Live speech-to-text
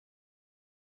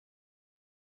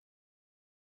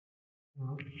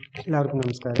എല്ലാവർക്കും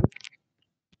നമസ്കാരം.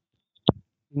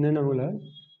 ഇന്ന് നമ്മൾ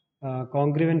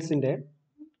കോൺഗ്രുവൻസിൻ്റെ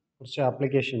കുറച്ച്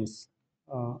ആപ്ലിക്കേഷൻസ്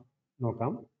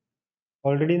നോക്കാം.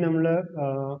 ഓൾറെഡി നമ്മൾ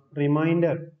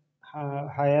റിമൈൻഡർ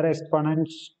ഹയർ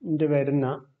എക്സ്പോണൻറ്റ് വരുന്ന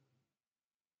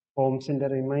ഫോംസിൻ്റെ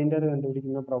റിമൈൻഡർ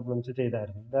കണ്ടുപിടിക്കുന്ന പ്രോബ്ലംസ്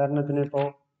ചെയ്തായിരുന്നു. ഉദാഹരണത്തിന് ഇപ്പോൾ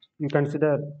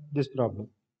consider this problem.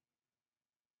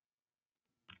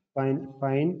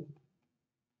 Find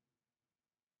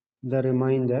the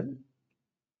remainder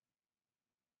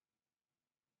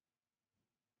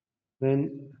when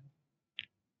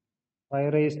 5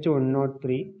 raised to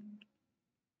 103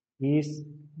 is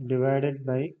divided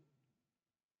by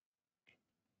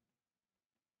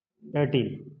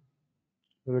 13.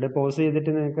 ഇവിടെ പോസ്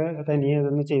ചെയ്തിട്ട് നിങ്ങൾക്ക് തനിയെ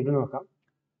അതൊന്ന് ചെയ്ത് നോക്കാം.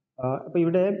 അപ്പോൾ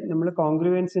ഇവിടെ നമ്മൾ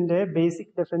കോൺഗ്രുവൻസിൻ്റെ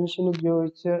ബേസിക് ഡെഫിനിഷൻ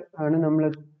ഉപയോഗിച്ച് ആണ് നമ്മൾ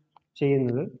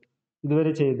ചെയ്യുന്നത്,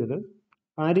 ഇതുവരെ ചെയ്തത്.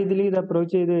 ആ രീതിയിൽ ഇത്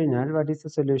അപ്രോച്ച് ചെയ്ത് കഴിഞ്ഞാൽ വാട്ട് ഈസ് ദ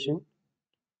സൊല്യൂഷൻ?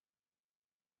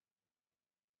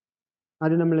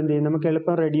 അത് നമ്മൾ എന്ത് ചെയ്യും? നമുക്ക്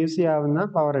എളുപ്പം റെഡ്യൂസ് ചെയ്യാവുന്ന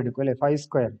പവർ എടുക്കും അല്ലേ? 5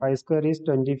 square is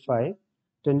 25.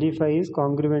 25 is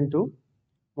congruent to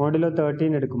മോഡിലോ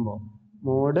 13 എടുക്കുമ്പോൾ,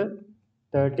 മോഡ്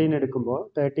 13 എടുക്കുമ്പോൾ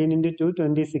 13 × 2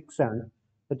 26 ആണ്.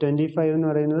 25 എന്ന്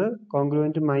പറയുന്നത്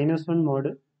കോൺഗ്രുവൻ ടു -1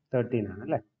 മോഡ് 13 ആണ്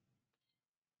അല്ലേ?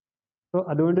 അപ്പോൾ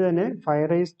അതുകൊണ്ട് തന്നെ 5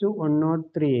 raised to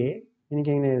 103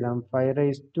 എനിക്ക് എങ്ങനെ എഴുതാം? 5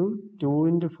 raised to 2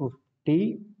 × 50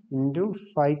 ×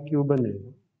 5 ക്യൂബ് എന്ന്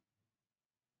എഴുതാം.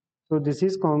 So this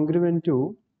is congruent to,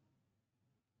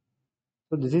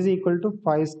 so this is equal to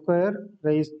 5 square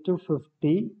raised to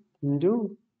 50 into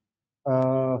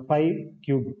 5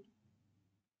 cube.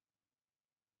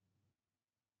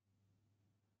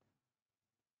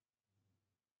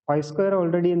 Five square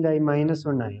already എന്തായി?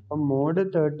 -1 ആയി. അപ്പം മോഡ്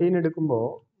 13 എടുക്കുമ്പോൾ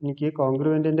എനിക്ക്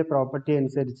കോൺഗ്രുവൻറ്റിൻ്റെ പ്രോപ്പർട്ടി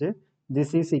അനുസരിച്ച്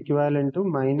this is equivalent to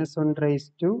 -1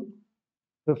 raised to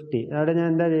 50. അവിടെ ഞാൻ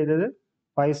എന്താ ചെയ്തത്?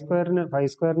 5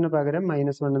 സ്ക്വയറിന് പകരം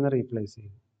 -1 എന്ന് റീപ്ലേസ്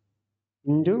ചെയ്തു.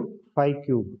 Into 5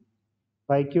 cube.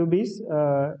 5 cube is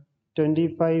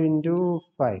 25 ×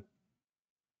 5.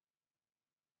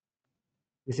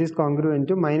 This is congruent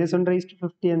to -1 raised to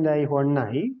 50 എന്തായി? 1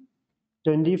 ആയി.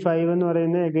 25 എന്ന്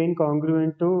പറയുന്നത് അഗെയിൻ കോൺഗ്രുവൻ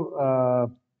ടു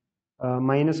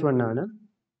 -1 ആണ്.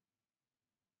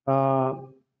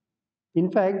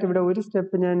 ഇൻഫാക്ട് ഇവിടെ ഒരു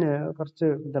സ്റ്റെപ്പ് ഞാൻ കുറച്ച്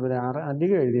എന്താ പറയുക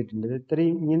അധികം എഴുതിയിട്ടുണ്ട്.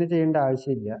 ഇത്രയും ഇങ്ങനെ ചെയ്യേണ്ട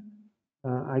ആവശ്യമില്ല.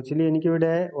 ആക്ച്വലി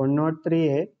എനിക്കിവിടെ 103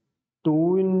 2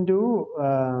 ×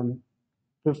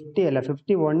 50 അല്ല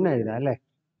 51 എഴുതാം അല്ലേ?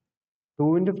 2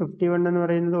 × 51 എന്ന്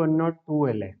പറയുന്നത് 102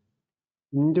 അല്ലേ?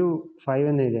 ഇൻറ്റു 5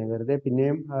 എന്ന് എഴുതാം. വെറുതെ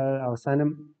പിന്നെയും അവസാനം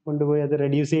കൊണ്ടുപോയി അത്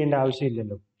റെഡ്യൂസ് ചെയ്യേണ്ട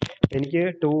ആവശ്യമില്ലല്ലോ. എനിക്ക്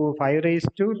 5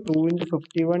 raised to 2 ×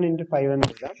 51 × 5 എന്ന്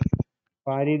എഴുതാം.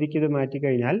 അപ്പോൾ ആ രീതിക്ക് ഇത്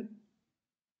മാറ്റിക്കഴിഞ്ഞാൽ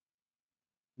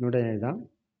ഇവിടെ എഴുതാം.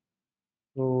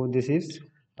 So this is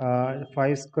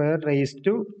 5 square raised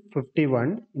to 51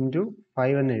 ×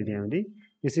 5 എന്ന് എഴുതിയാൽ മതി.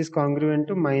 This is congruent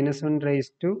to -1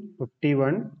 raised to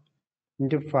 51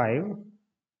 × 5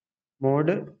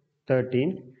 mode 13.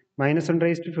 -1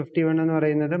 raised to 51 എന്ന്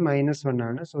പറയുന്നത് -1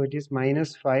 ആണ്. So it is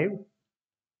 -5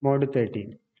 mode 13.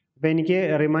 അപ്പോൾ എനിക്ക്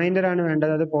റിമൈൻഡർ ആണ്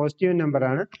വേണ്ടത്. അത് പോസിറ്റീവ് നമ്പർ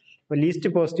ആണ്. അപ്പോൾ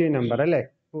ലീസ്റ്റ് പോസിറ്റീവ് നമ്പർ അല്ലേ?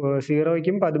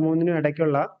 0ക്കും 13നും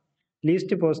ഇടയ്ക്കുള്ള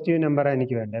ലീസ്റ്റ് പോസിറ്റീവ് നമ്പറാണ്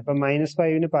എനിക്ക് വേണ്ടത്. അപ്പം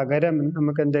 -5ന് പകരം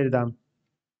നമുക്ക് എന്ത് എഴുതാം?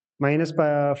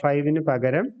 -5ന്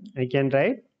പകരം ഐ ക്യാൻ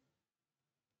റൈറ്റ്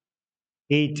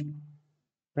 8.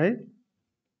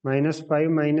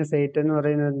 -5 - 8 എന്ന്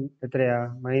പറയുന്നത് എത്രയാ?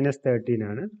 -13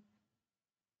 ആണ്.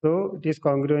 So it is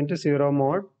congruent to 0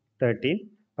 mode 13.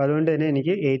 അതുകൊണ്ട് തന്നെ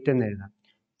എനിക്ക് 8 എന്ന് എഴുതാം.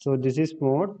 So this is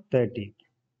mode 13.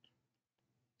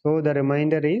 So the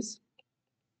reminder is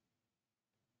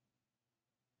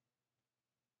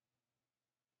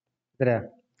എത്രയാ?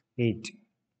 8.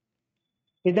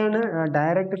 ഇതാണ്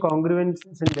ഡയറക്റ്റ്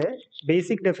കോൺഗ്രുവൻസിൻ്റെ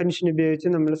ബേസിക് ഡെഫിനിഷൻ ഉപയോഗിച്ച്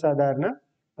നമ്മൾ സാധാരണ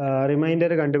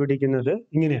റിമൈൻഡർ കണ്ടുപിടിക്കുന്നത്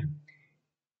ഇങ്ങനെയാണ്.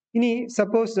 ഇനി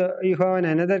suppose you have an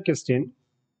another question.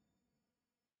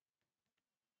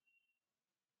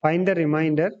 Find the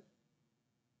reminder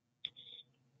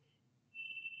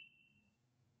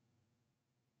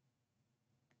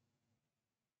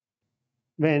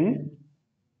when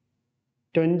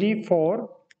 24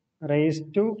 raised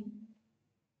to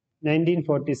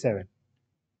 1947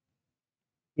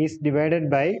 is divided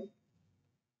by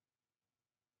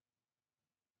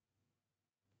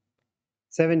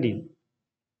 17.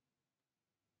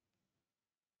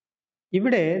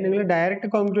 ഇവിടെ നിങ്ങൾ ഡയറക്റ്റ്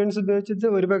കോൺഗ്രുവൻസ് ഉപയോഗിച്ചിട്ട്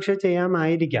ഒരുപക്ഷെ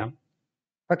ചെയ്യാമായിരിക്കാം.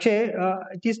 പക്ഷേ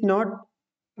it is not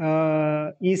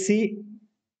easy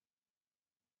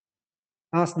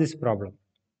as this problem.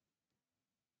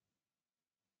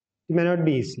 It may not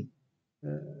be easy.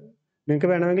 നിങ്ങൾക്ക്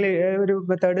വേണമെങ്കിൽ ഒരു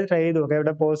മെത്തേഡ് ട്രൈ ചെയ്ത് നോക്കാം.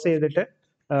 ഇവിടെ പോസ് ചെയ്തിട്ട്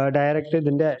ഡയറക്റ്റ്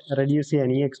ഇതിൻ്റെ റെഡ്യൂസ് ചെയ്യാൻ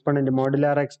ഈ എക്സ്പോണൻറ്റ്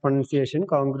മോഡുലാർ എക്സ്പോണൻസിയേഷൻ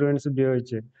കോൺഗ്രുവൻസ്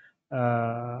ഉപയോഗിച്ച്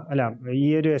അല്ല ഈ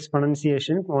ഒരു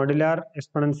എക്സ്പൊണൻസിയേഷൻ മോഡുലാർ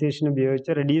എക്സ്പൊണൻസിയേഷൻ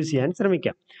ഉപയോഗിച്ച് റെഡ്യൂസ് ചെയ്യാൻ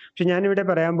ശ്രമിക്കാം. പക്ഷെ ഞാനിവിടെ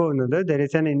പറയാൻ പോകുന്നത് there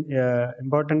is an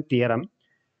important theorem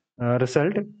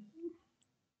result.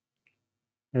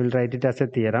 I will write it as a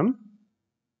theorem.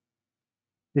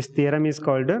 This theorem is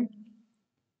called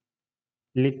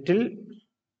Little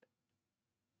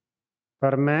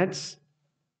Fermat's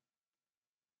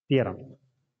theorem.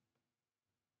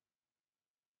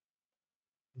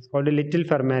 It's called Little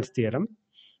Fermat's theorem.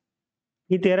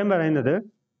 ഈ തിയറം പറയുന്നത്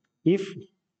if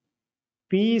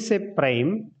P is a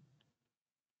prime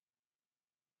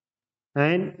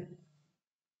and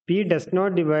P does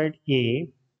not divide A,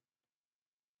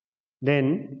 then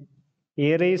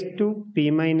A raised to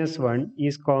P minus 1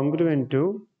 is congruent to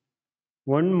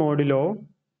 1 modulo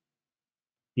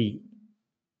P.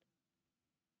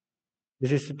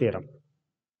 This is the theorem.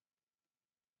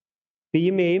 P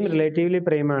യും Aയും relatively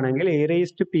prime ആണെങ്കിൽ A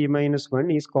raised to P minus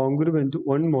 1 is congruent to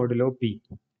 1 modulo P.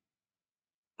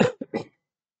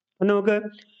 നമുക്ക്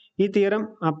ഈ theorem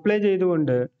apply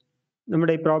ചെയ്തുകൊണ്ട്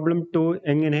നമ്മുടെ ഈ problem 2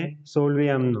 എങ്ങനെ solve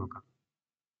ചെയ്യാമെന്ന് നോക്കാം.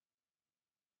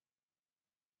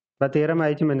 അപ്പോൾ തിയറം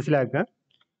വായിച്ച് മനസ്സിലാക്കുക.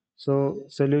 സോ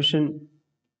സൊല്യൂഷൻ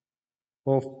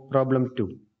ഓഫ് പ്രോബ്ലം 2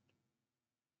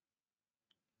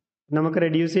 നമുക്ക്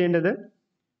റെഡ്യൂസ് ചെയ്യേണ്ടത്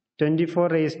 24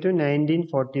 raised to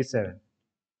 1947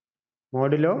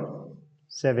 മോഡുലോ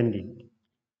 17.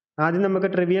 ആദ്യം നമുക്ക്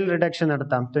ട്രിവിയൽ റിഡക്ഷൻ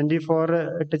നടത്താം. 24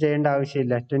 ഇട്ട് ചെയ്യേണ്ട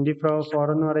ആവശ്യമില്ല.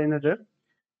 24 എന്ന് പറയുന്നത്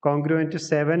കോൺഗ്രുവൻറ്റ്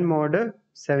 7 മോഡ്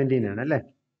 17 ആണ് അല്ലേ?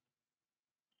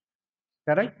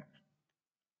 കറക്റ്റ്?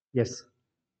 യെസ്.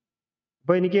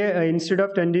 അപ്പോൾ എനിക്ക് instead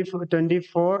of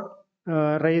 24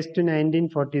 raised to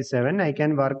 1947 I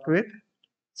can work with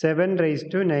 7 raised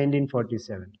to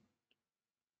 1947.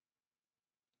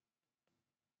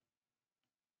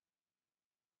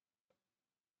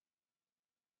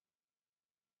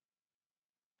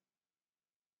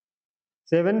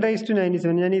 Seven raised to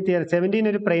 97. ഞാൻ ഈ 17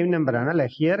 ഒരു പ്രൈം നമ്പർ ആണ് അല്ലേ?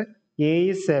 Here A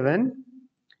is 7,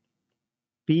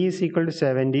 P is equal to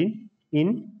 17 in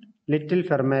Little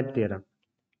Fermat theorem.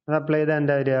 അത് അപ്ലൈ ചെയ്താൽ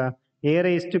എന്താ വരിക? A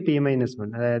raised to P minus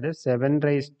 1, അതായത് 7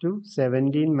 raised to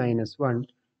 17 minus 1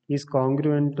 is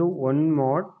congruent to 1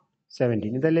 mod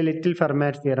 17. ഇതല്ലേ ലിറ്റിൽ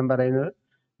ഫെർമാറ്റ് തിയറം പറയുന്നത്?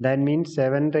 That means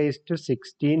 7 raised to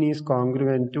 16 is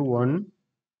congruent to 1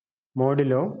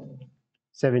 modulo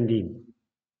 17.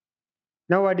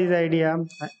 Now what is the idea?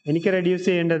 എനിക്ക് reduce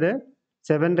ചെയ്യേണ്ടത്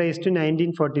 7 raised to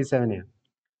 1947 ആണ്.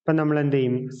 അപ്പം നമ്മൾ എന്ത്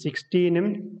ചെയ്യും? 16ഉം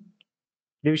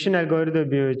ഡിവിഷൻ അൽഗോരിതം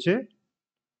ഉപയോഗിച്ച്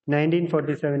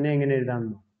 1947 എങ്ങനെ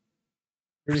എഴുതാമെന്ന്.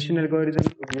 ഡിവിഷൻ അൽഗോരിതം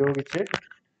ഉപയോഗിച്ച്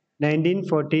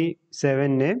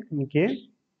 1947 എനിക്ക്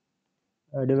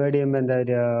ഡിവൈഡ് ചെയ്യുമ്പോൾ എന്താ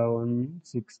വരിക? 1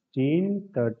 16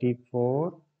 34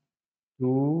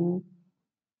 2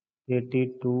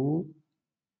 32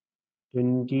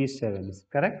 27.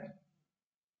 Correct?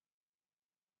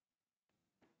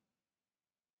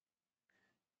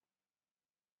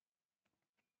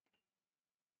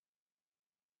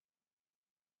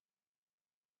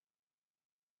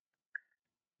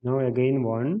 Now again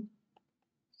 1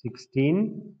 16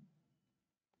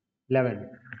 11.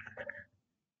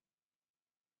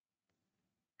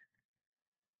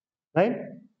 Right?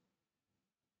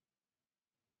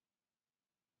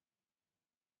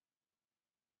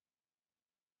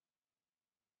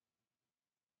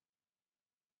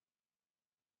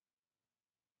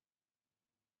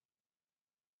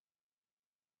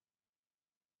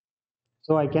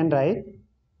 So I can write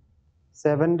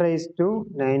 7 raised to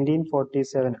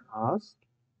 1947 as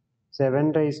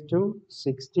 7 raised to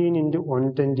 16 into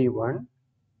 121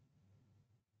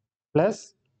 plus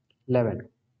 11.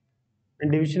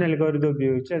 Division algorithm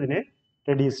ഉപയോഗിച്ച് അതിനെ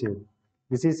reduce ചെയ്യും.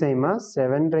 This is same as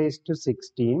 7 raised to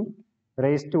 16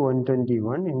 raised to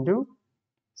 121 into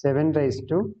 7 raised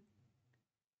to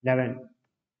 11.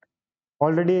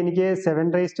 Already എനിക്ക്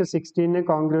 7 raised to 16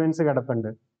 congruence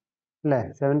കിടപ്പുണ്ട് അല്ലേ?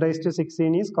 7 raised to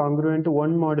 16 is congruent to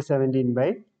 1 mod 17 by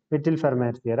Little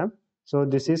Fermat theorem. So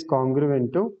this is congruent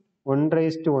to 1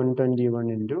 raised to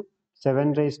 121 into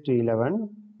 7 raised to 11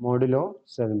 modulo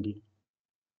 17.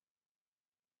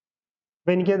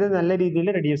 അപ്പോൾ എനിക്കത് നല്ല രീതിയിൽ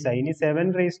reduce ആയി. ഇനി 7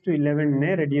 raised to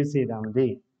 11 reduce ചെയ്താൽ മതി.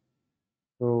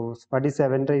 So what is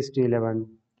 7 raised to 11?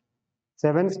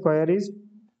 7 square is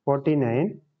 49.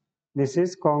 This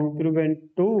is congruent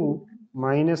to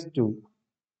minus 2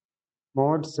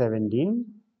 mod 17.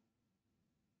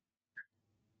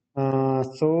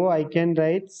 So I can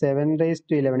write 7 raised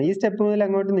to 11. ഈ step മുതൽ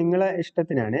അങ്ങോട്ട് നിങ്ങളെ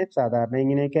ഇഷ്ടത്തിനാണ്. സാധാരണ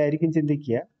ഇങ്ങനെയൊക്കെ ആയിരിക്കും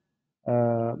ചിന്തിക്കുക.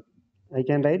 I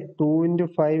can write 2 into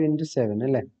 5 into 7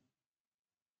 അല്ലേ?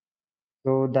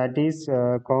 So that is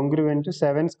congruent to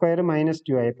 7 square minus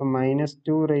 2 ആയി. അപ്പം minus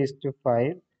 2 raised to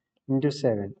 5 into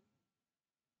 7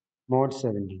 mod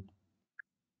 17.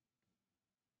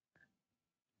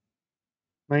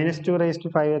 minus 2 raised to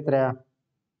 5 എത്രയാ?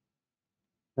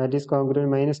 That is congruent.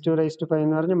 Minus 2 raised to 5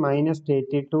 എന്ന് പറഞ്ഞാൽ minus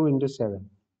 82 into 7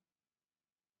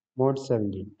 mod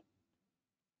 17.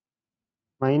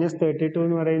 Minus 32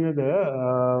 എന്ന് പറയുന്നത്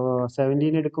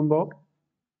 17 എടുക്കുമ്പോൾ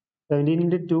 17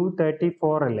 into 2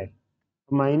 34 അല്ലേ?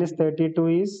 Minus 32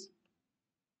 is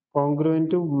congruent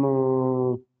to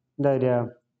എന്താ പറയുക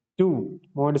 2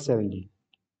 mod 17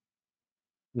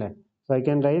 അല്ലേ? So I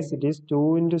can raise it is 2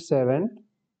 into 7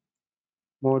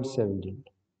 mod 17.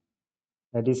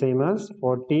 That is same as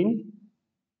 14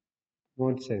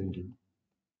 mod 17.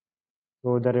 So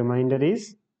the remainder is,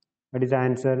 what is the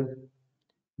answer?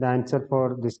 The answer for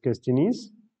this question is,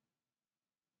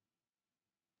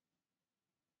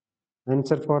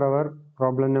 answer for our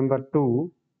problem number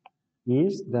 2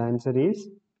 is, the answer is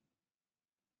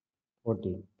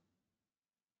 14.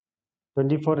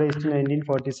 24 raised to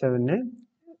 1947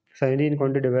 17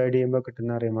 കൊണ്ട് divide ചെയ്യുമ്പോൾ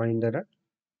കിട്ടുന്ന reminder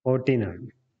 14 ആണ്.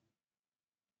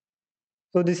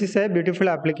 So this is a beautiful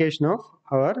application of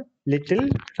our little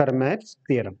Fermat's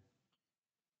theorem.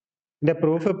 ഇതിന്റെ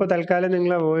proof ഇപ്പോൾ തൽക്കാലം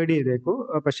നിങ്ങൾ avoid ചെയ്തേക്കൂ.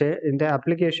 പക്ഷേ ഇതിന്റെ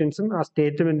ആപ്ലിക്കേഷൻസും ആ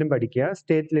സ്റ്റേറ്റ്മെന്റും പഠിക്കുക.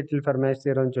 സ്റ്റേറ്റ് ലിറ്റിൽ ഫെർമാറ്റ്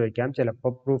തിയറം ചോദിക്കാം,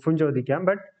 ചിലപ്പോൾ പ്രൂഫും ചോദിക്കാം.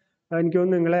 ബട്ട് എനിക്ക്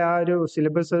തോന്നുന്നു നിങ്ങളെ ആ ഒരു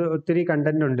സിലബസ് ഒത്തിരി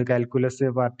കണ്ടന്റ് ഉണ്ട് കാൽക്കുലസ്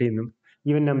പാർട്ടിയിൽ നിന്നും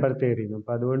ഈവൻ നമ്പർ തിയറിയിൽ നിന്നും.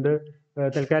 അപ്പോൾ അതുകൊണ്ട്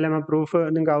തൽക്കാലം ആ പ്രൂഫ്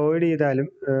നിങ്ങൾക്ക് അവോയ്ഡ് ചെയ്താലും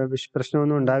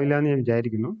പ്രശ്നമൊന്നും ഉണ്ടാവില്ല എന്ന് ഞാൻ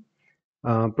വിചാരിക്കുന്നു.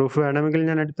 പ്രൂഫ് വേണമെങ്കിൽ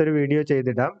ഞാൻ അടുത്തൊരു വീഡിയോ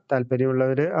ചെയ്തിടാം.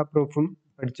 താല്പര്യമുള്ളവർ ആ പ്രൂഫും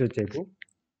പഠിച്ചു വെച്ചേക്കൂ.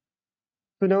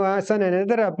 So now as an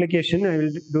another application, I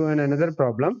will do another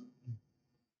problem.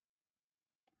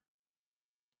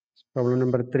 Problem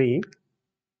number 3.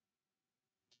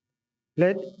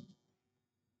 Let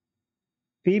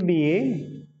P be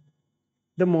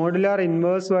the modular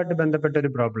inverse ആയിട്ട് ബന്ധപ്പെട്ട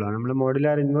ഒരു പ്രോബ്ലം ആണ്. നമ്മൾ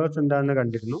മോഡുലാർ ഇൻവേഴ്സ് എന്താണെന്ന്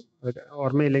കണ്ടിരുന്നു.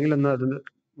 ഓർമ്മയില്ലെങ്കിൽ ഒന്ന് അത്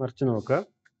മറിച്ച് നോക്കുക.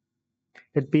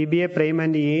 Let P be a prime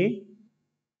and A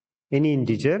any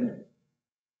integer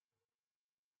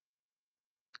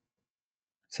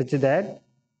such that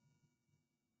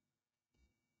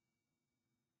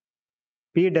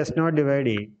P does not divide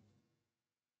A,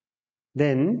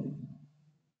 then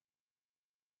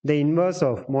the inverse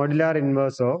of modular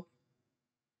inverse of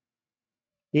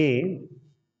A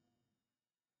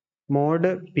mod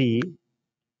P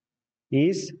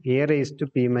is A raised to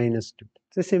P minus 2.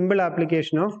 It's a simple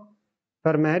application of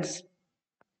Fermat's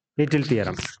little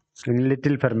theorem,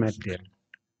 little Fermat theorem.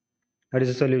 What is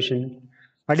the solution?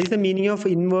 What is the meaning of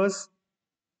inverse?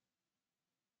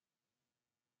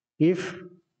 If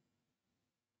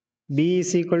B is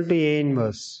equal to A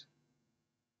inverse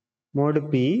mod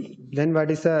P, then what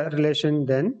is the relation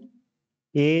then?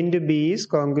 A into B is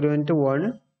congruent to 1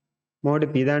 mod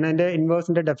P. ഇതാണ് എൻ്റെ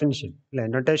ഇൻവേഴ്സിന്റെ definition അല്ലെ?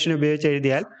 Notation ഉപയോഗിച്ച്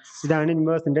എഴുതിയാൽ ഇതാണ്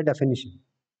ഇൻവേഴ്സിന്റെ definition.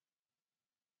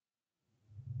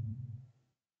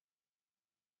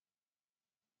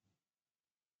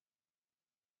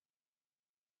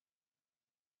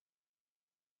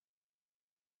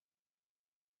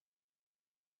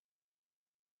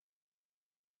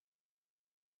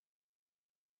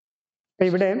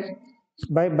 ഇവിടെ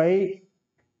by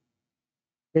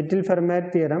little Fermat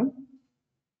theorem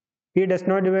P does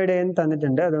not divide A എന്ന്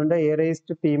തന്നിട്ടുണ്ട്. അതുകൊണ്ട് A raised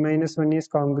to P minus 1 is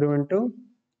congruent to,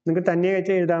 നിങ്ങൾക്ക് തന്നെ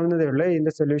വെച്ച് എഴുതാവുന്നതേ ഉള്ളൂ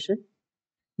ഇതിന്റെ solution.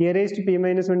 A raised to P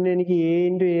minus 1 എനിക്ക് A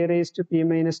into A raised to P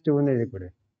minus 2 എന്ന് എഴുതിക്കൂടെ?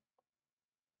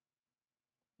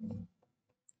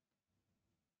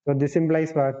 So this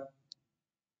implies what?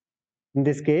 In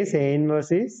this case A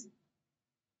inverse is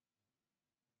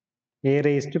A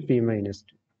raised to P minus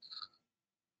 2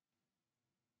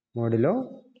 modulo.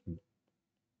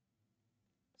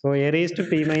 So A raised to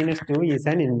P minus 2 is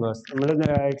an inverse. നമ്മൾ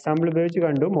example ഉപയോഗിച്ച്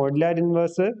കണ്ടു. Modular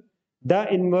inverse the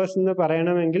inverse എന്ന്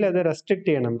പറയണമെങ്കിൽ അത് restrict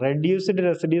ചെയ്യണം. Reduced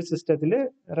residue സിസ്റ്റത്തിൽ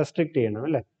restrict ചെയ്യണം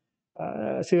അല്ലേ?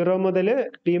 0 മുതൽ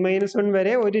P minus 1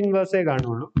 വരെ ഒരു ഇൻവേഴ്സേ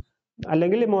കാണുള്ളൂ.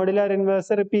 അല്ലെങ്കിൽ മോഡുലാർ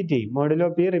ഇൻവേഴ്സ് റിപ്പീറ്റ് ചെയ്യും, മോഡുലോ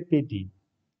P റിപ്പീറ്റ് ചെയ്യും.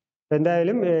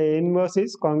 എന്തായാലും inverse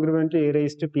is congruent to A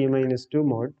raised to P minus 2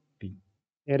 mod P.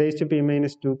 A raised to P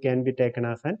minus 2 can be taken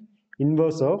as an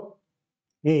inverse of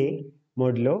A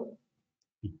modulo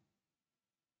P.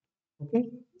 Okay.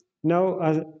 Now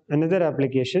another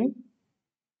application.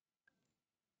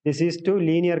 This is to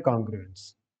linear congruence.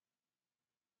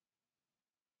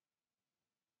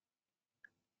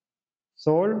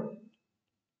 Solve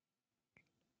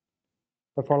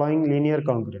the following linear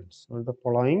congruence. Solve the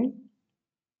following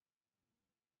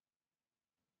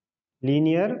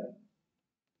linear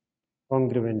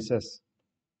congruences.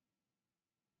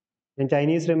 ഞാൻ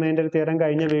Chinese reminder theorem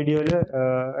കഴിഞ്ഞ വീഡിയോയിൽ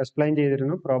explain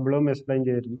ചെയ്തിരുന്നു, പ്രോബ്ലവും explain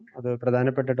ചെയ്തിരുന്നു. അത്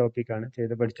പ്രധാനപ്പെട്ട ടോപ്പിക്കാണ്,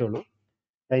 ചെയ്ത് പഠിച്ചോളൂ.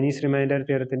 ചൈനീസ് റിമൈൻഡർ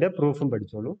തിയറത്തിന്റെ പ്രൂഫും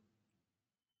പഠിച്ചോളൂ.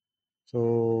 So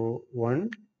 1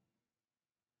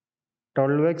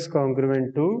 12x congruent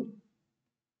to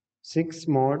 6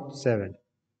 mod 7.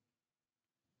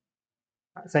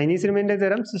 Chinese remainder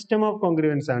theorem system of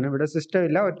congruence ആണ്. ഇവിടെ സിസ്റ്റം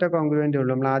ഇല്ല, ഒറ്റ കോൺഗ്രുവൻ്റ്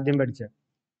ഉള്ളൂ. നമ്മൾ ആദ്യം പഠിച്ച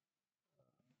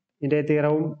ഇതിന്റെ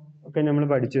തിയറവും ഒക്കെ നമ്മൾ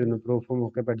പഠിച്ചിരുന്നു, പ്രൂഫും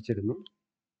ഒക്കെ പഠിച്ചിരുന്നു.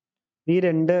 ഈ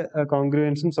രണ്ട്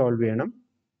കോൺഗ്രുവൻസും സോൾവ് ചെയ്യണം.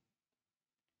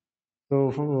 So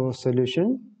solution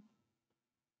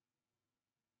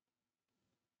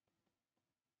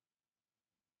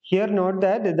here note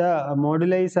that the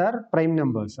moduli are prime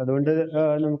numbers. അതുകൊണ്ട്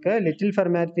നമുക്ക് ലിറ്റിൽ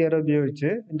ഫെർമാറ്റ് തിയറം ഉപയോഗിച്ച്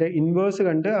ഇതിന്റെ ഇൻവേഴ്സ്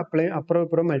കണ്ട് അപ്പുറം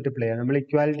ഇപ്പുറം മൾട്ടിപ്ലൈ ചെയ്യാം. നമ്മൾ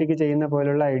ഇക്വാലിറ്റിക്ക് ചെയ്യുന്ന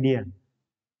പോലുള്ള ഐഡിയ ആണ്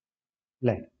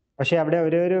അല്ലേ. പക്ഷെ അവിടെ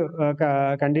ഒരു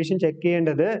കണ്ടീഷൻ ചെക്ക്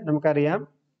ചെയ്യേണ്ടത് നമുക്കറിയാം,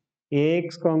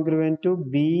 AX congruent to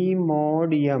B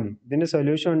mod M. ഇതിന്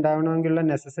solution ഉണ്ടാവണമെങ്കിലുള്ള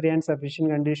necessary and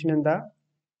sufficient condition എന്താ?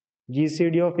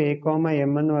 GCD of A,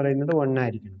 M എന്ന് പറയുന്നത് 1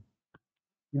 ആയിരിക്കണം.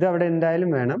 ഇത് അവിടെ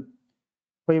എന്തായാലും വേണം.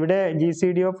 അപ്പോൾ ഇവിടെ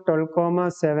GCD of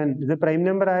 12,7 ഇത് പ്രൈം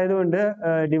നമ്പർ ആയതുകൊണ്ട്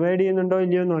ഡിവൈഡ് ചെയ്യുന്നുണ്ടോ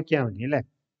ഇല്ലയോ നോക്കിയാൽ മതി അല്ലേ.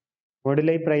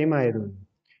 മോഡുലൈ പ്രൈം ആയതുകൊണ്ട്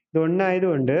ഇത് 1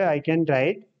 ആയതുകൊണ്ട് I can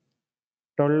write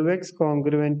 12x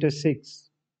congruent to 6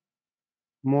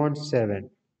 mod 7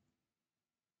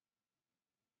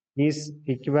 is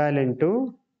equivalent to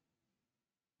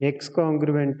x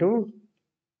congruent to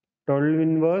 12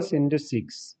 inverse into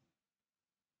 6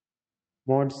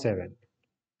 mod 7.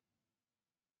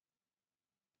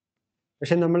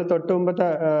 പക്ഷെ നമ്മൾ തൊട്ട് മുമ്പത്തെ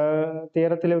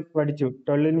തിയറത്തിൽ പഠിച്ചു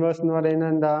 12 ഇൻവേഴ്സ് എന്ന്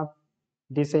പറയുന്നത് എന്താ?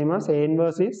 It is same as A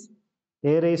inverse is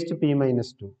A raised to P minus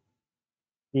 2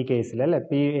 ഈ കേസിൽ അല്ലേ,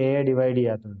 P A ഡിവൈഡ്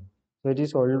ചെയ്യാത്തതുകൊണ്ട്. So it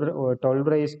is 12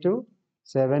 raised to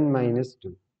 7 minus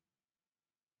 2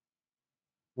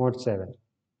 mod 7.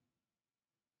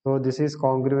 So this is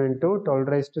congruent to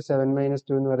 12 raised to 7 minus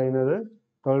 2 എന്ന് പറയുന്നത്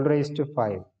 12 raised to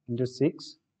 5 into 6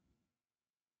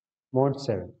 mod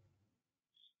 7.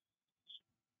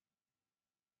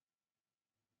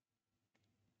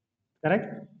 Correct?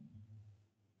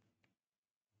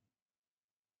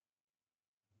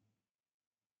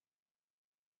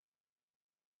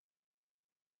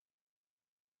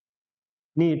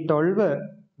 ഇനി 12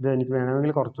 ഇത് എനിക്ക്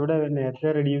വേണമെങ്കിൽ കുറച്ചുകൂടെ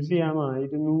നേരത്തെ റെഡ്യൂസ്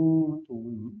ചെയ്യാമായിരുന്നു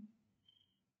തോന്നുന്നു.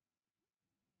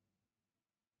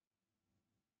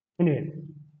 Anyway,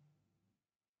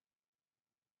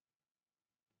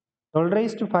 12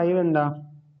 raised to 5 എന്താ?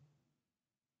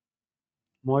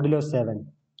 Modulo 7.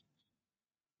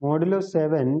 Modulo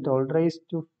 7 12 raised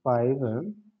to 5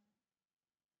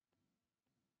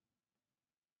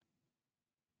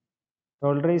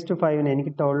 12 raised to 5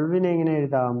 എനിക്ക് 12 എങ്ങനെ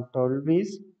എഴുതാം? 12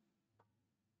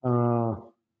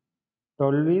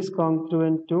 is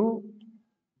congruent to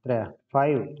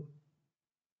 5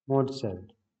 mod 7.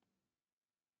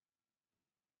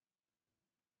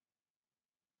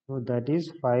 So that is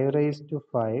 5 raised to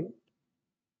 5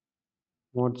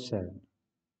 mod 7.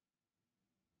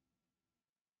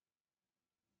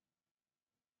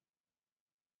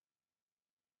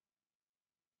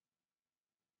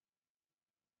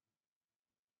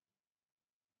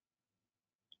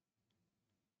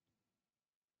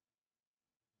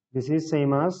 This is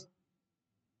same as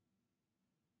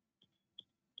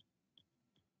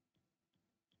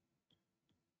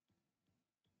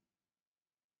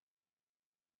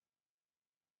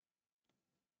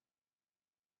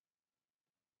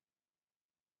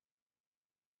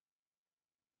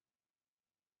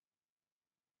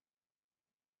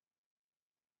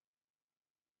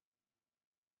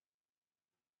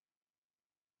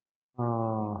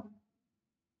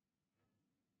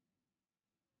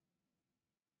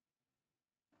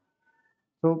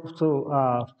so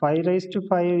 5 raised to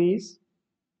 5 is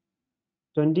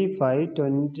 25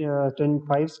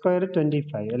 5 square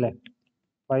 25 അല്ലേ.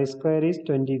 5 square is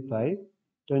 25.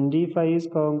 25 is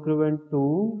congruent to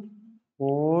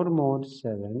 4 mod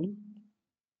 7.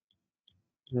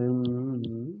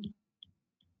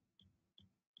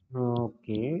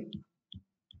 Okay.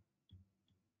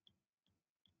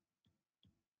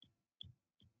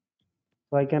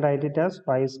 So I can write it as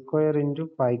 5 square into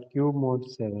 5 cube mod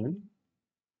 7.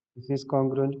 This is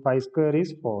congruent. 5 square is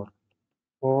 4.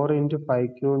 4 into 5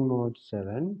 cube mod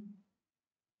 7.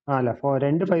 അല്ല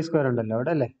 2 5 square ഉണ്ടല്ലോ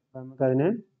അവിടെ അല്ലേ. നമുക്കതിന്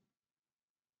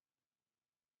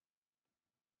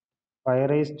 5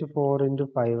 raised to 4 into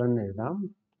 5 എന്ന് എഴുതാം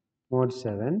mod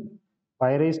 7.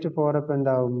 5 raised to 4 അപ്പം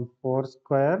എന്താവും? 4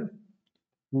 square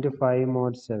into 5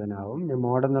 mod 7 ആവും. ഞാൻ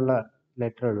mod എന്നുള്ള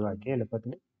ലെറ്റർ ഒഴിവാക്കി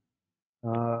എളുപ്പത്തിന്.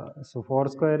 So 4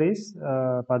 square is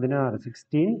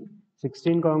 16.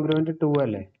 16 congruent to 2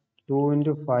 അല്ലേ. 2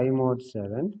 into 5 mod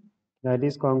 7. That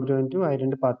is congruent to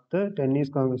 10 10 is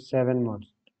 7 mod.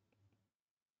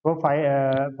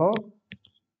 അപ്പോൾ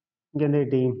എന്ത്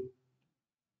കിട്ടി?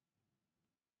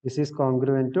 This is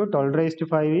congruent to 12 raised to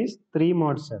 5 is 3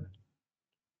 mod 7.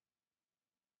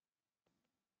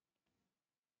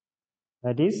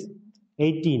 That is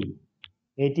 18.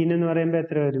 18 എന്ന് പറയുമ്പോൾ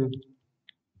എത്ര വരും?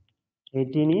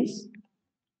 18 is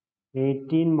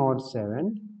 18 mod 7.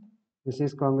 This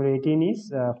is congruent. 18 is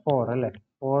 4, അല്ലേ?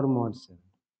 4 mod 7.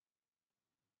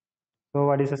 So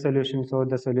what is the solution? So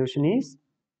the solution is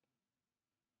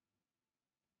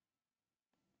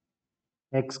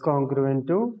x congruent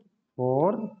to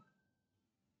 4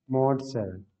 mod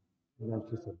 7. That's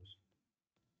the solution.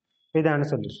 ഇതാണ്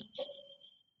solution.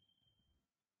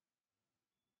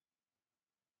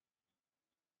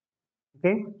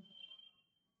 Okay.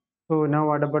 So now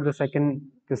what about the second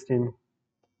question?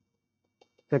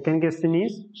 Second question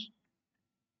is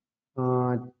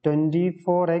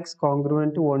 24x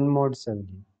congruent to 1 mod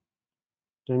 17.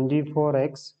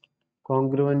 24x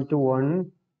congruent to 1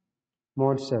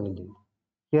 mod 17.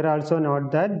 Here also note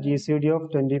that GCD of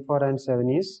 24 and 7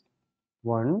 is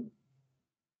 1.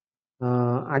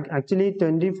 Actually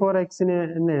 24x in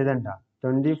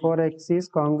 24x is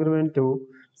congruent to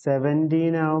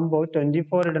 17 ആവുമ്പോൾ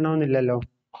 24 ഇടണമെന്നില്ലല്ലോ.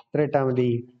 എത്ര ഇട്ടാൽ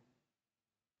മതി?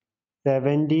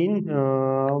 17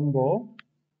 ആവുമ്പോൾ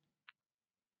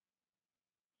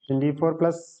 24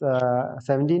 plus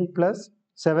 17 plus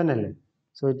 7 അല്ലേ?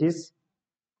 So it is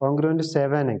congruent to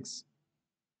 7x.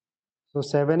 So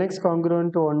 7x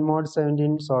congruent to 1 mod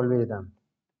 17 solve ചെയ്താൽ.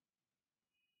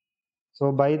 So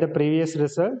by the previous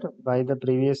result,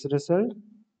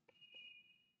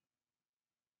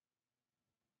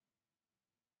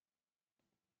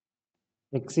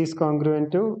 x is congruent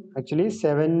to, actually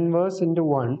 7 was into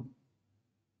 1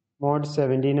 mod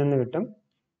 17 എന്ന് കിട്ടും.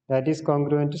 That is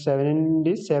congruent to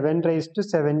 7 raised to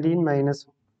 17 minus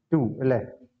 2 അല്ലേ?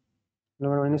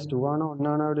 minus 2 ആണോ 1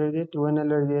 ആണോ അവിടെ എഴുതിയത്? 2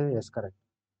 എന്നല്ല എഴുതിയത്? Yes, correct.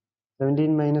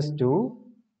 17 minus 2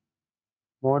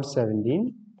 mod 17.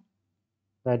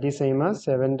 That is same as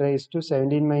 7 raised to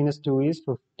 17 minus 2 is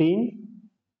 15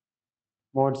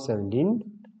 mod 17.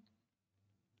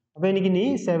 അപ്പോൾ എനിക്ക് ഇനി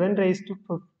 7 raised to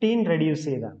 15 റെഡ്യൂസ്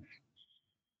ചെയ്താൽ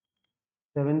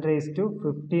 7 raised to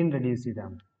 15 റെഡ്യൂസ്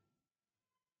ചെയ്താൽ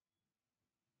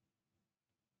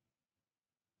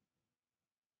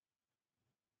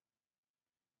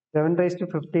 7 raised to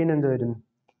 15 എന്ത് വരും?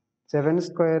 7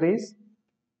 square is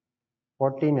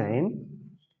 49.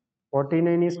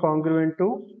 49 is congruent to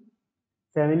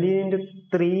 17 into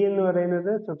 3 എന്ന്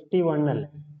പറയുന്നത് 51 അല്ലേ?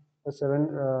 അപ്പോൾ 7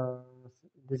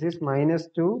 this is minus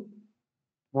 2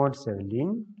 mod 17.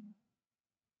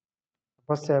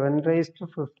 അപ്പോൾ 7 raised to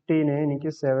 15 എനിക്ക്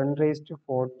 7 raised to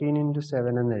 14 into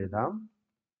 7 എന്ന് എഴുതാം.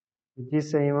 It is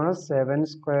same as 7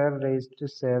 square raised to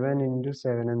 7 into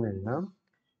 7 എന്ന് എഴുതാം.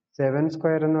 7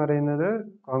 square എന്ന് പറയുന്നത്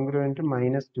congruent to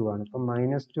minus 2 ആണ്. അപ്പോൾ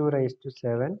minus 2 raised to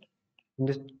 7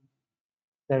 into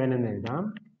 7 എന്ന് എഴുതാം.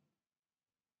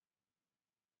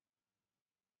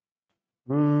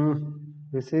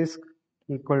 This is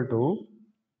equal to,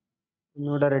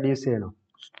 ഒന്നുകൂടെ റെഡ്യൂസ് ചെയ്യണം.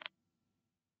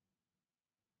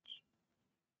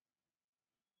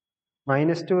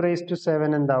 minus 2 raised to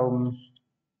 7 എന്താവും?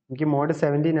 എനിക്ക് മോഡ്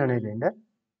 17 ആണ് ഇതിൻ്റെ.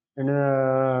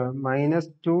 minus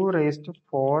 2 raised to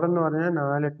 4 എന്ന് പറഞ്ഞാൽ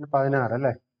 4 8 16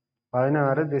 അല്ലേ?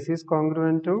 16. This is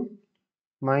congruent to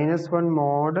minus 1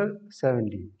 mod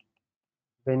 17.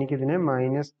 അപ്പോൾ എനിക്കിതിനെ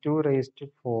minus 2 raised to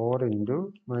 4 into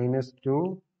minus 2,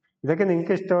 ഇതൊക്കെ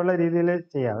നിങ്ങൾക്ക് ഇഷ്ടമുള്ള രീതിയിൽ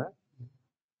ചെയ്യാതെ.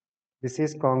 This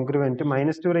is congruent to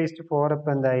minus 2 raised to 4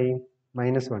 അപ്പോൾ എന്തായി?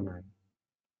 minus 1 ആയി.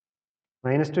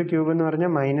 minus 2 ക്യൂബ് എന്ന്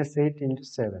പറഞ്ഞാൽ minus 8 into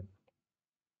 7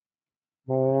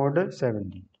 mod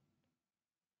 17.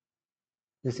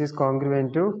 This is congruent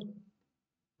to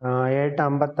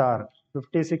 856.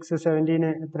 56 17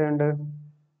 എത്രയുണ്ട്?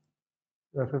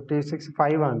 56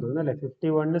 5 ആണെന്ന് തോന്നുന്നു അല്ലേ?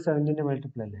 51 17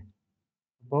 മൾട്ടിപ്ലൈ അല്ലേ?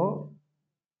 അപ്പോൾ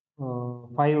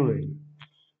 5 വരും.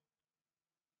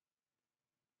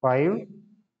 5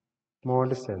 mod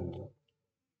 17.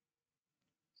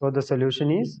 So the solution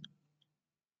is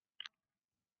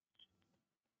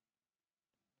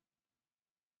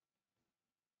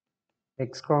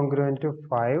x congruent to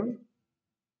 5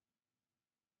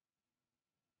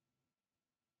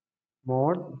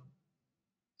 mod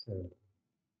 7.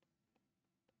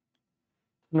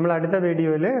 നമ്മൾ അടുത്ത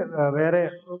വീഡിയോയിൽ വേറെ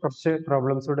കുറച്ച്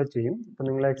പ്രോബ്ലംസ് കൂടെ ചെയ്യും. അപ്പോൾ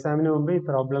നിങ്ങൾ എക്സാമിന് മുമ്പ് ഈ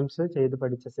പ്രോബ്ലംസ് ചെയ്ത്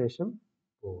പഠിച്ച ശേഷം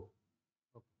പോകും.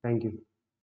 Thank you.